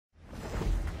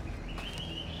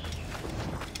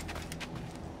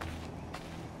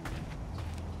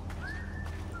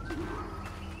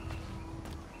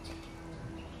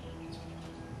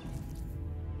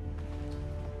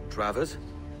Travers.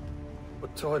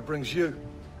 What tide brings you?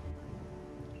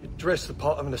 You dress the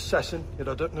part of an assassin, yet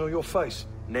I don't know your face.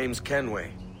 Name's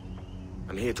Kenway.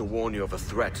 I'm here to warn you of a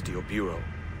threat to your bureau.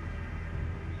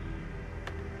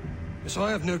 Yes,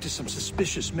 I have noticed some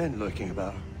suspicious men lurking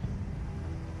about.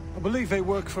 I believe they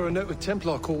work for a noted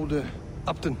Templar called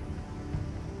Upton.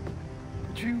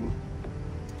 Would you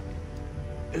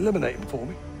eliminate him for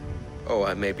me? Oh,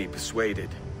 I may be persuaded.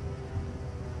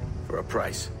 For a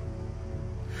price.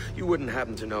 You wouldn't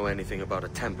happen to know anything about a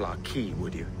Templar key,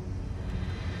 would you?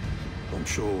 I'm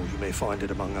sure you may find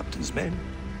it among Upton's men.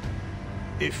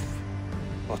 If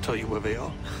I'll tell you where they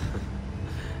are.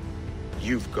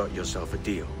 You've got yourself a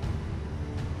deal.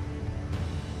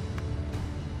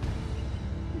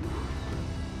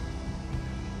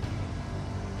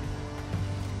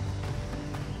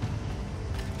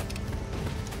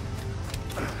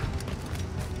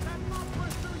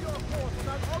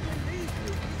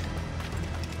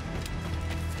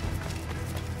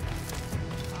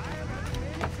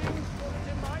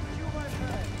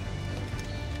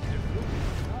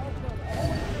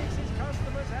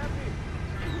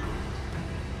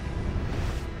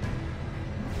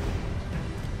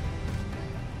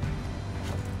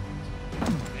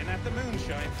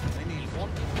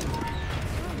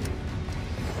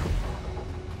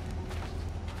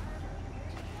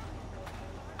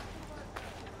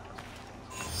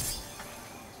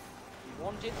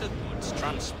 Wanted the goods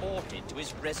transported to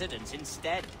his residence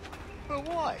instead. But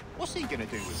why? What's he gonna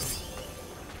do with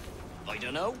them? I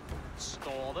don't know.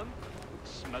 Store them?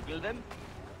 Smuggle them?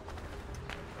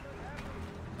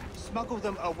 Smuggle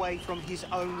them away from his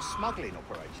own smuggling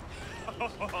operation.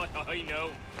 I know.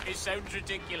 It sounds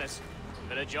ridiculous.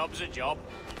 But a job's a job.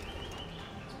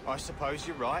 I suppose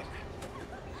you're right.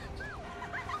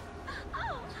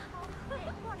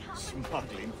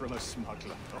 Smuggling from a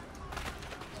smuggler.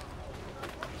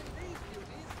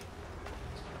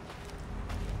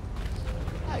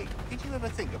 Hey, did you ever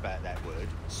think about that word,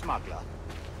 smuggler?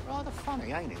 Rather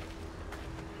funny, ain't it?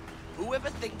 Whoever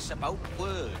thinks about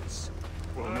words?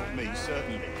 Well, not me,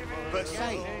 certainly. But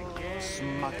say,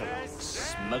 smuggler.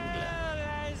 Smuggler.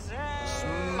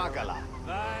 Smuggler.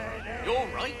 You're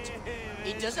right.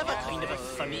 It does have a kind of a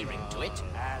funny ring to it.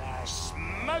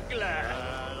 Smuggler.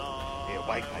 Here,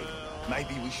 wait.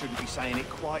 Maybe we shouldn't be saying it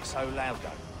quite so loud,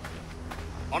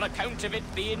 though. On account of it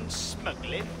being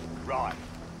smuggling? Right.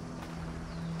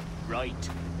 Right.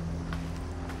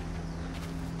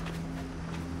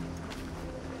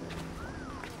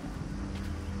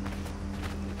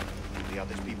 The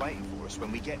others be waiting for us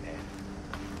when we get there.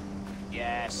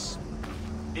 Yes.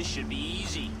 This should be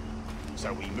easy.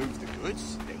 So we move the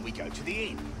goods, then we go to the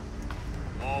inn.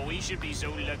 Oh, we should be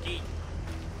so lucky.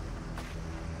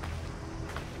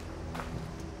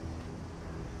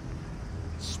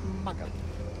 Smuggle.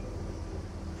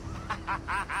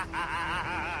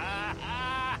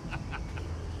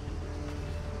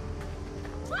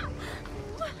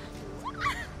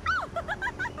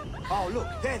 Oh, look,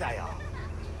 there they are.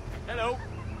 Hello.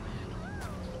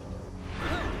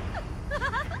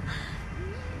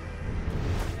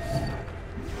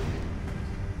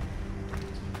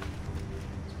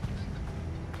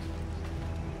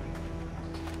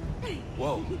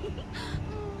 Whoa.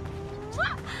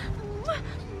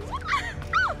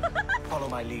 Follow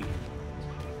my lead.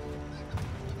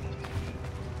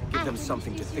 Give them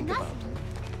something to think about.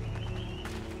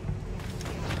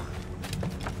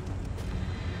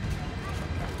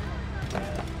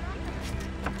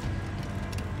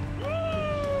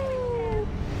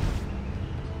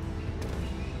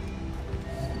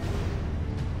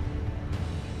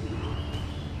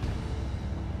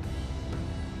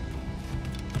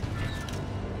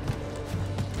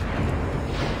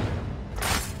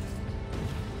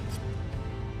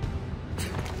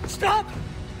 Stop!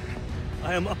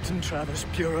 I am Upton Travers,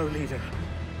 bureau leader.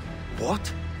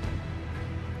 What?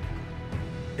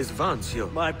 Is Vance your...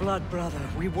 My blood brother.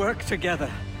 We work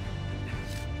together.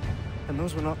 And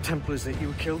those were not Templars that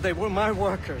you killed. They were my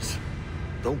workers.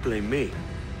 Don't blame me.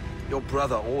 Your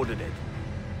brother ordered it.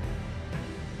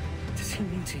 Does he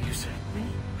mean to usurp me?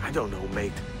 I don't know,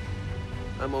 mate.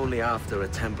 I'm only after a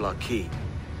Templar key.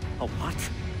 A what?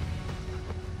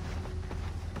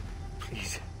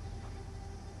 Please.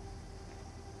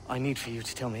 I need for you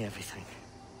to tell me everything.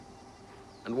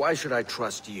 And why should I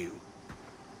trust you?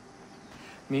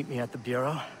 Meet me at the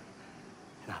Bureau,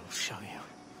 and I will show you.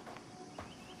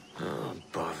 Oh,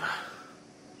 bother.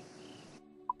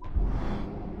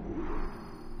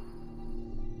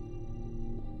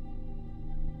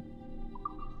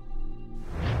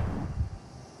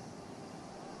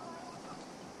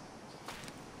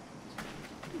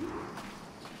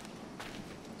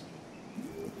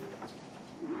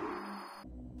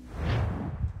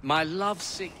 My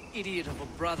lovesick idiot of a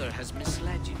brother has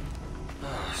misled you.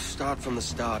 Start from the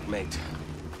start, mate.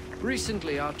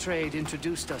 Recently, our trade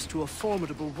introduced us to a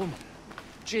formidable woman.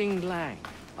 Jing Lang,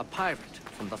 a pirate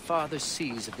from the farthest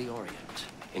seas of the Orient.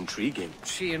 Intriguing.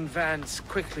 She and Vance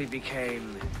quickly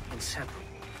became inseparable.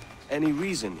 Any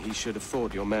reason he should have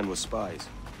thought your men were spies?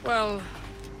 Well,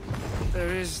 there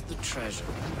is the treasure.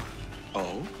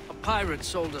 Oh? A pirate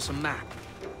sold us a map.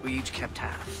 We each kept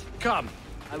half. Come,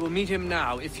 I will meet him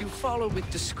now. If you follow with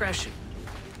discretion,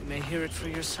 you may hear it for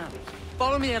yourself.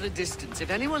 Follow me at a distance. If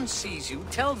anyone sees you,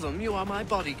 tell them you are my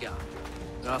bodyguard.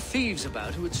 There are thieves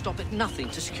about who would stop at nothing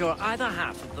to secure either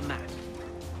half of the map.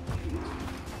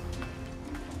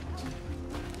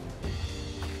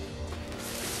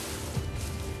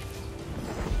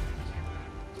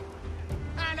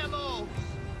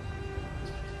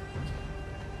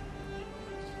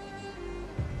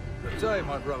 Good day,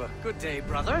 my brother. Good day,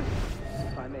 brother.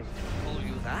 If I may call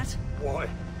you that. Why?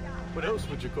 What else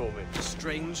would you call me?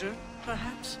 Stranger,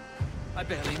 perhaps? I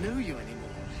barely know you anymore.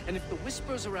 And if the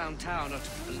whispers around town are to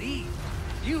be believed,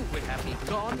 you would have me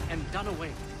gone and done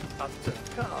away. Upton,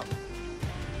 come.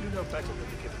 You know better than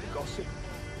to give it to gossip.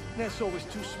 Nassau is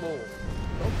too small.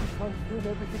 Don't be trying to ruin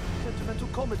everything for sentimental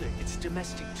comedy. It's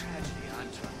domestic tragedy I'm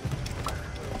trying.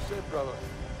 Well said, brother.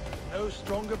 No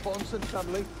stronger bonds than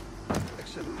family,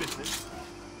 except business.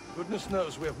 Goodness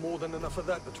knows we have more than enough of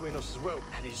that between us as well.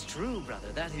 That is true,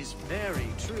 brother. That is very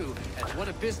true. And what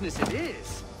a business it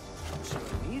is. I'm sure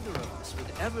neither of us would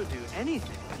ever do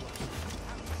anything.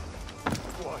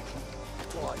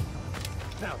 Why?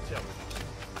 Now tell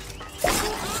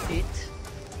me. It?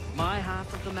 My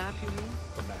half of the map, you mean?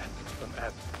 The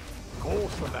map. Of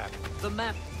course the map. The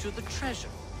map to the treasure.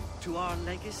 To our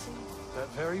legacy? That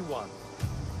very one.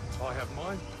 I have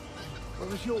mine.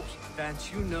 Where is yours?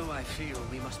 Vance, you know I feel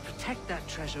we must protect that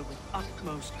treasure with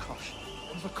utmost caution.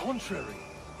 On the contrary,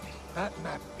 that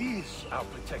map is our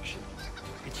protection.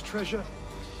 Its treasure,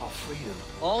 our freedom.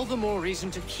 All the more reason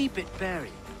to keep it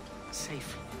buried.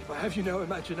 Safely. But have you no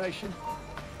imagination?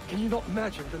 Can you not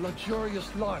imagine the luxurious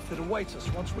life that awaits us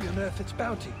once we unearth its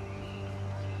bounty?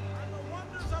 And the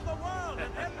wonders of the world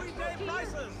at everyday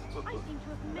prices!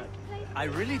 I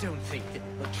really don't think that...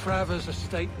 The Travers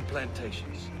estate and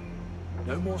plantations.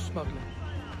 No more smuggling.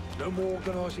 No more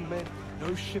organizing men.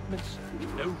 No shipments.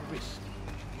 No risk.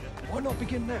 Why not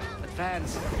begin now? But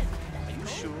Vance, are you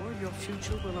sure your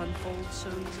future will unfold so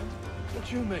easily? What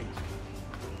do you mean?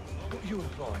 What are you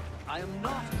implying? I am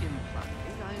not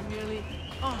implying, I am merely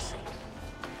asking.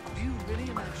 Do you really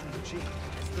imagine Jing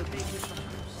as the lady of the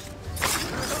house?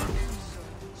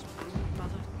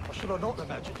 Brother? Or should I not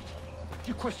imagine it?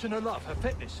 You question her love, her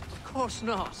fitness? Of course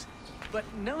not. But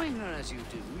knowing her as you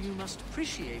do, you must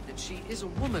appreciate that she is a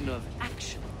woman of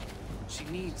action. She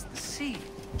needs the sea,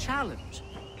 challenge.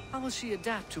 How will she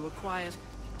adapt to a quiet,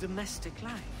 domestic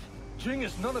life? Jing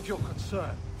is none of your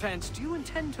concern. Vance, do you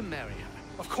intend to marry her?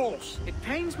 Of course. It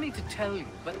pains me to tell you,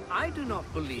 but I do not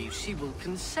believe she will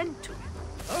consent to it.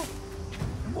 Oh?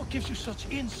 And what gives you such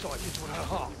insight into her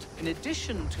heart? In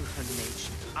addition to her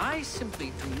nature, I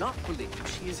simply do not believe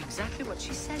she is exactly what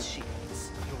she says she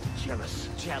is. You're jealous.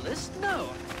 Jealous? No.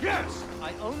 Yes!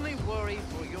 I only worry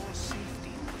for your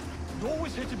safety. You're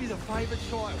always here to be the favored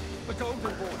child, the golden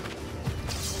boy.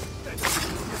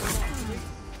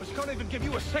 But she can't even give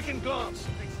you a second glance.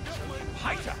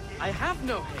 Hater! I have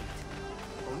no hate.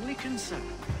 Only concern.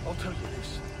 I'll tell you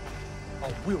this.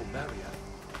 I will marry her.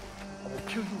 I will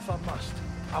kill you if I must.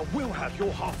 I will have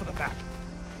your half of the map.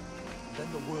 And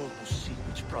then the world will see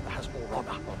which brother has more honor.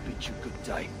 I'll bid you good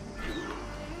day.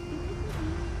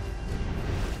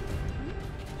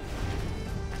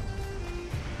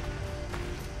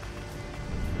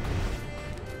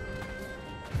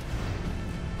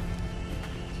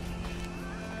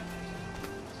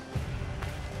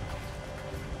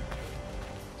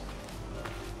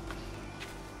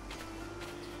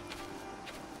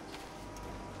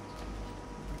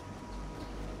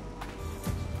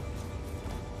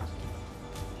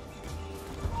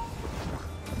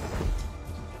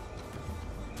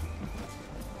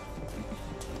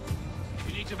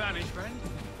 To vanish, friend.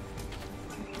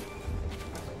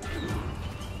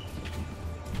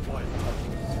 Why?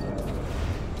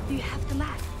 Do you have the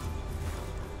map?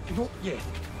 Not yet.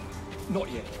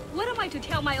 Not yet. What am I to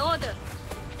tell my order?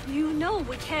 You know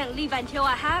we can't leave until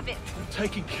I have it. I'm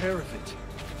taking care of it.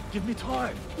 Give me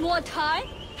time. More time?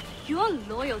 Your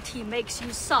loyalty makes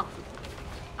you soft.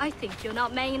 I think you're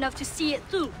not man enough to see it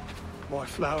through. My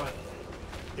flower,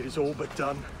 it is all but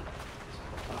done.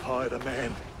 I've hired a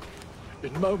man.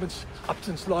 In moments,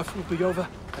 Upton's life will be over,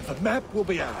 and the map will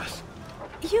be ours.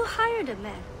 You hired a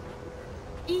man.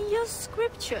 In your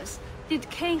scriptures, did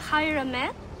Cain hire a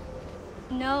man?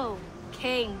 No,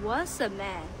 Cain was a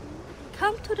man.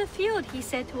 Come to the field, he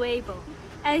said to Abel,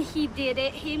 and he did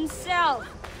it himself.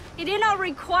 He did not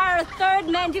require a third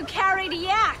man to carry the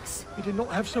axe. He did not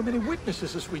have so many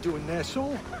witnesses as we do in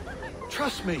Nassau.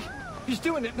 Trust me, he's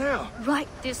doing it now. Right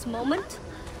this moment?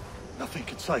 Nothing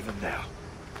can save him now.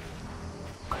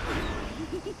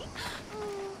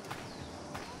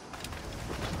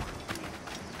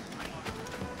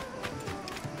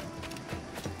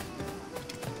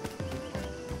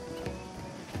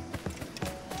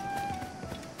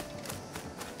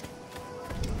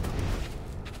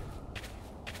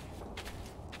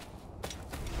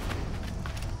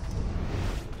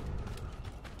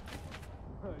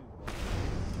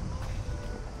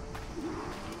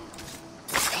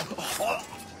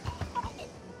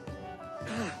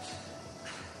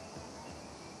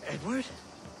 Edward?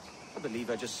 I believe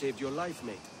I just saved your life,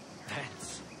 mate.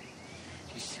 Vance.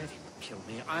 He said he would kill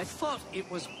me. I thought it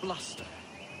was bluster.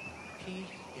 He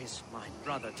is my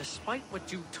brother. Despite what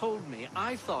you told me,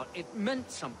 I thought it meant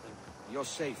something. You're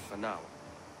safe for now.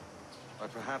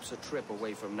 But perhaps a trip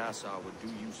away from Nassau would do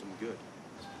you some good.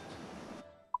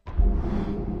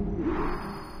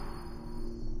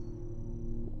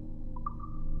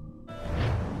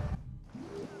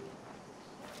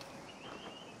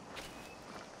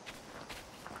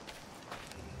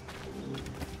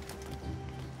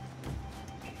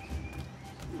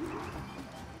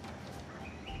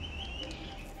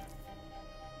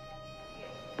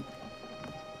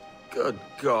 Good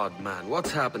God, man.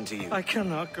 What's happened to you? I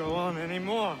cannot go on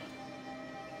anymore.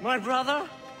 My brother?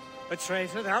 A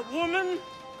traitor? That woman?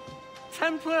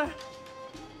 Templar?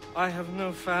 I have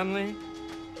no family.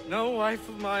 No wife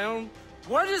of my own.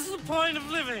 What is the point of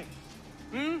living?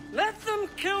 Let them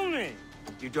kill me.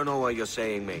 You don't know what you're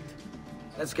saying, mate.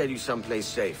 Let's get you someplace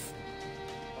safe.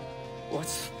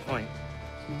 What's the point?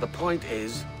 The point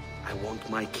is, I want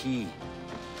my key.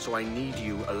 So I need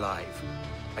you alive.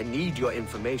 I need your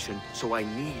information, so I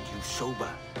need you sober.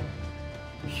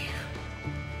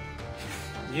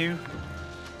 You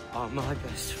are my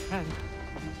best friend.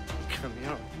 Come here.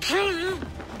 I'll kill you!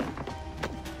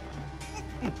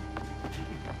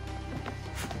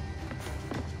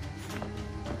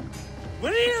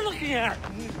 What are you looking at?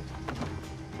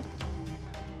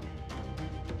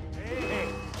 Hey,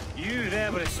 you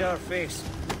there with a sour face.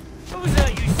 What was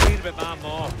that you said about my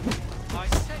mom? I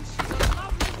said she's a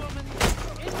lovely woman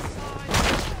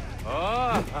inside.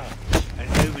 Oh, and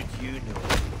how would you know?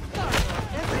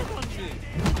 Everyone knew.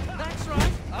 That's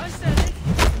right. I said it.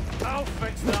 I'll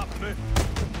fix that book.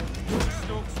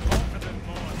 Stokes confident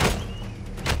more.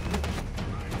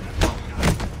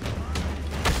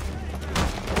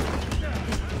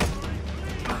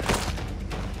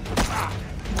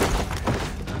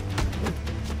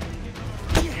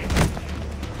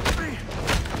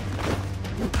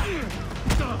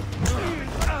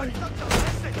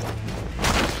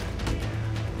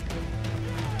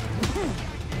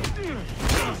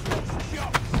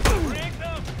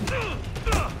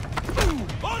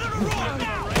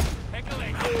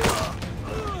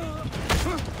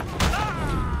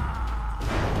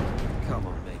 Come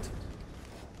on, mate.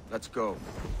 Let's go.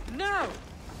 No!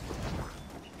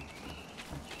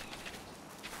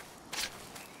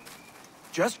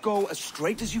 Just go as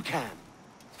straight as you can.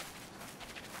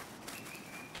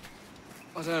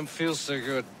 I don't feel so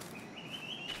good.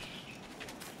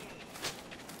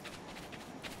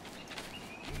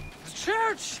 The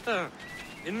church!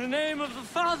 In the name of the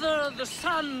Father, the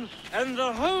Son, and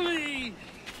the Holy...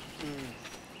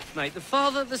 Mate, the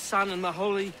Father, the Son, and the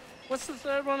Holy... What's the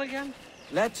third one again?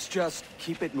 Let's just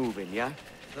keep it moving, yeah?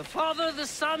 The Father, the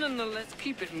Son, and the... Let's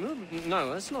keep it moving.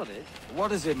 No, that's not it. What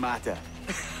does it matter?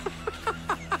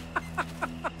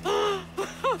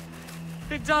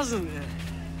 It doesn't.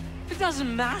 It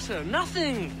doesn't matter.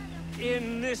 Nothing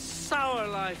in this sour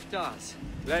life does.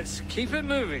 Let's keep it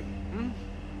moving.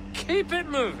 Keep it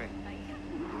moving.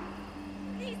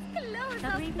 These clothes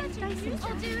are such a use.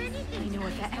 I'll do anything. I know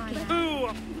what that Who?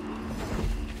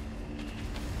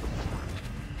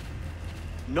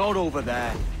 Not over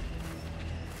there.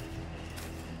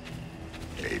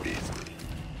 Ladies.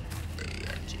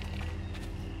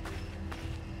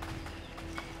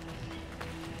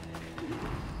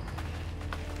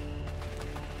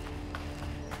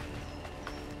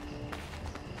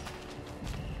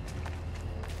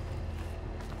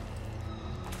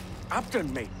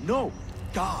 Upton, mate, no!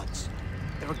 Guards!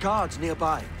 There are guards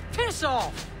nearby. Piss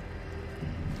off!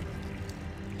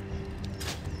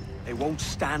 They won't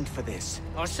stand for this.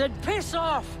 I said piss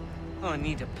off! Oh, I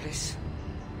need a piss.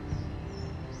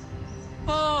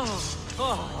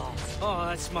 Oh. Oh,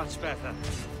 that's much better.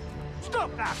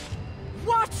 Stop that!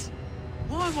 What?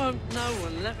 Why won't no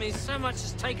one let me so much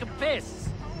as take a piss?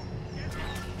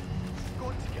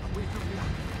 Got to get away from here.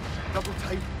 Double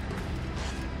time.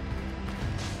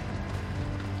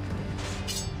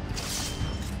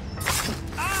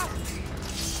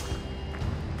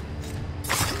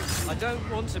 I don't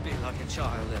want to be like a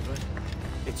child, Edward.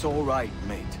 It's all right,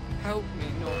 mate. Help me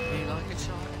not be like a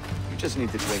child. You just need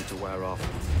the drink to wear off.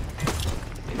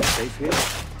 Are you safe here?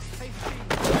 Safety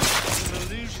is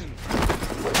an illusion.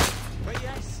 But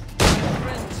yes, I have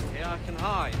friends here I can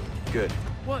hide. Good.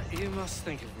 What you must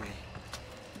think of me?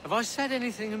 Have I said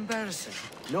anything embarrassing?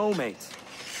 No, mate.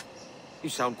 You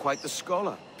sound quite the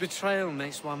scholar. Betrayal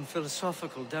makes one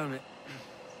philosophical, don't it?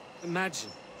 Imagine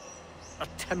a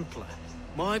Templar,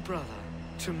 my brother,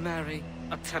 to marry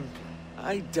a Templar.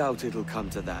 I doubt it'll come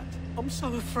to that. I'm so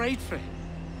afraid for him.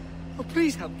 Oh,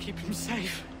 please help keep him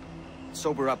safe.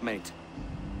 Sober up, mate.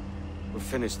 We'll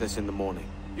finish this in the morning.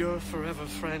 You're a forever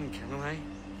friend, Kenway.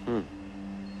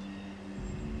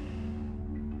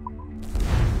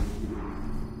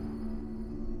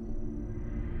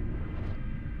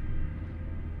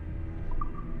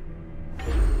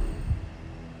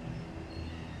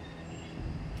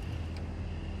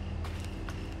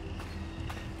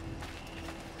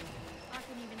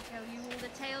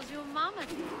 Tales your mama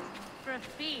did, for a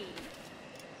fee.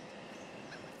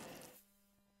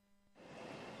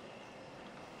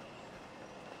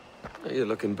 You're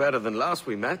looking better than last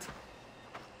we met.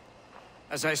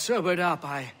 As I sobered up,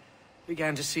 I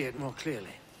began to see it more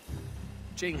clearly.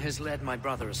 Jing has led my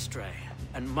brother astray,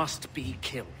 and must be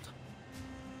killed.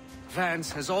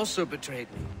 Vance has also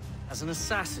betrayed me. As an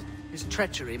assassin, his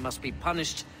treachery must be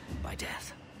punished by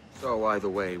death. So either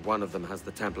way, one of them has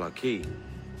the Templar key.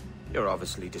 You're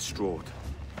obviously distraught.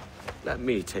 Let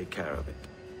me take care of it.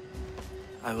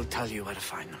 I will tell you where to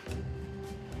find them.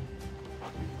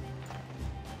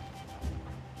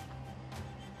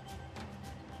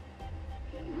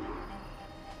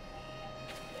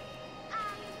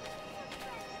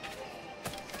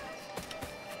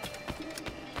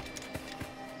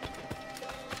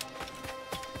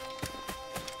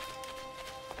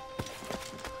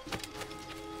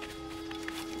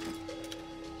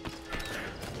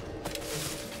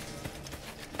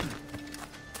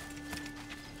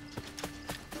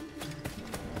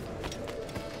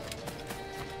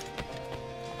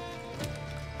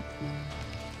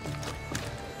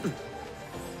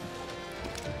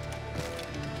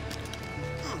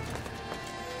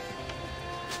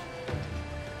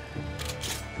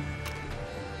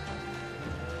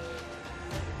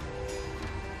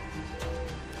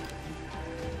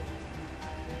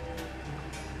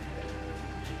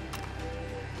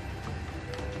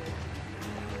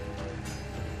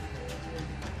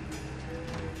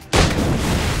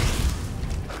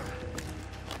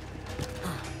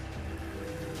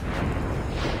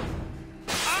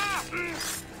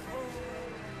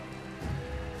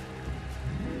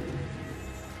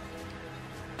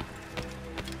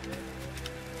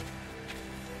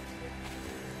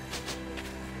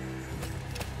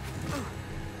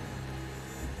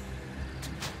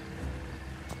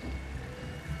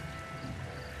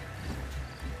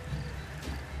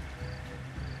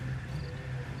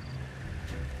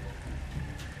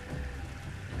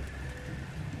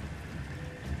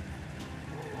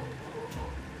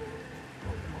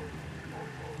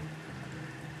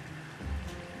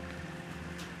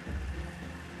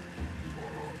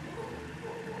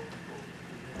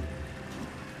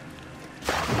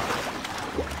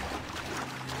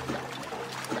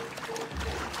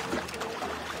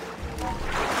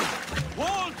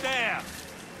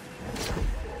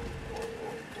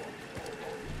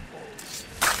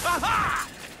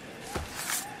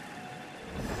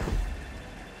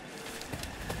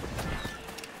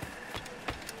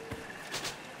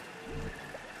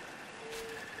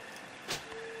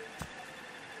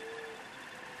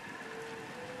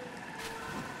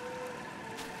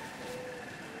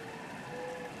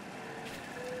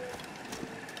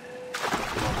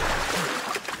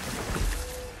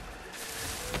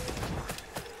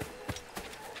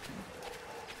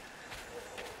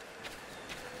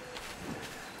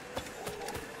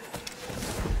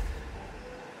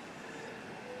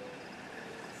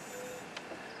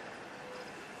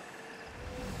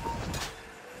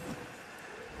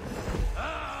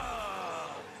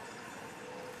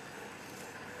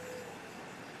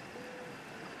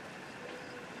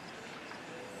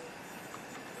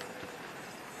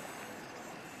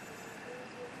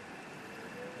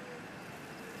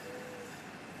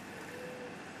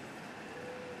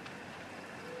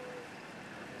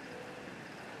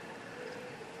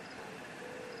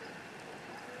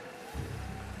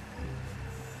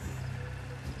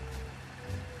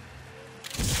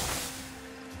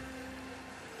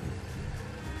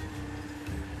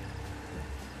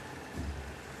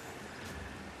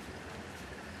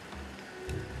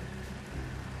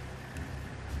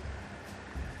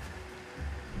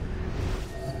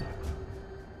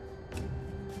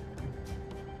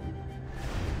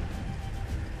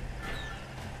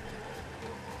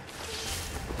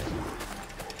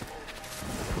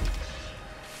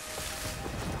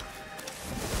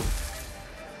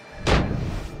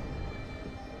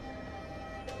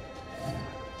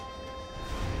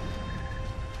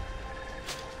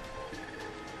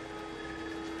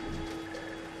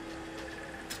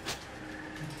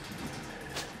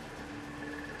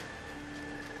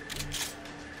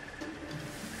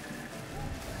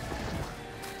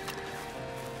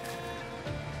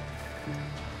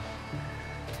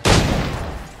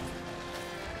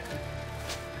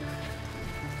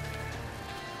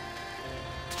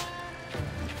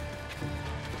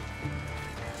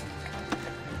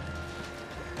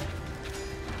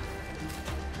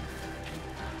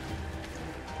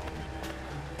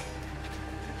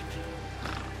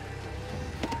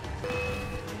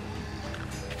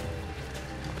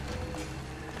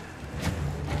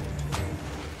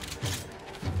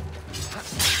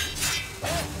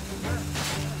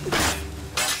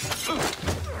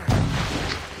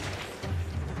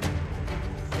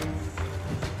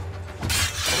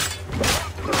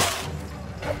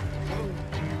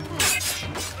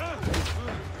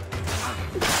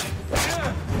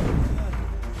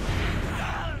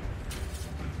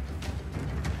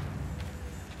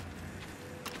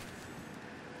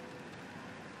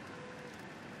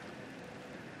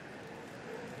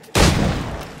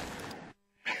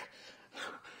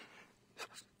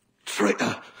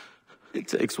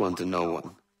 takes one to know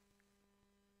one.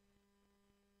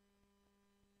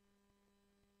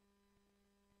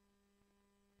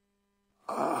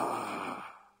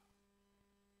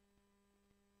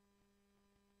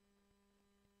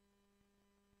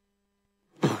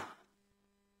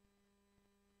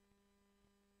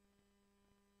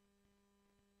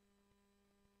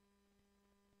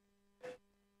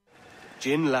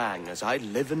 Jing Lang, as I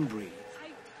live and breathe. I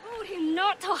told him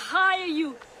not to hire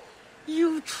you.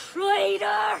 You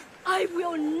traitor! I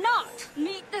will not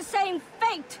meet the same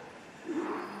fate!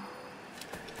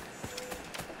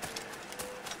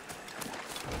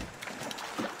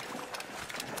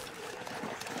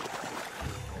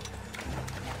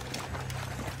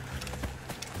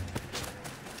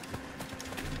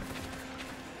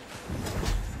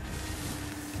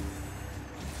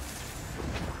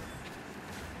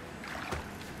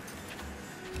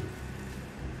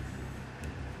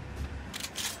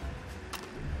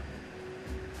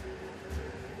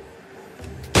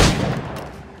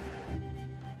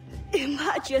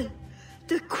 Imagine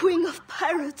the Queen of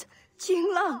Pirates, Jing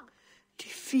Lang,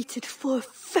 defeated for a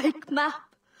fake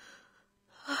map.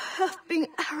 I have been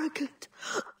arrogant.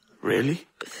 Really?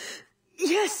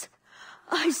 Yes,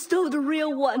 I stole the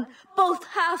real one, both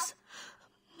halves.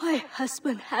 My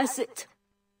husband has it.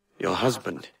 Your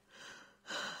husband?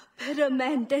 Better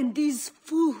man than these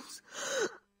fools.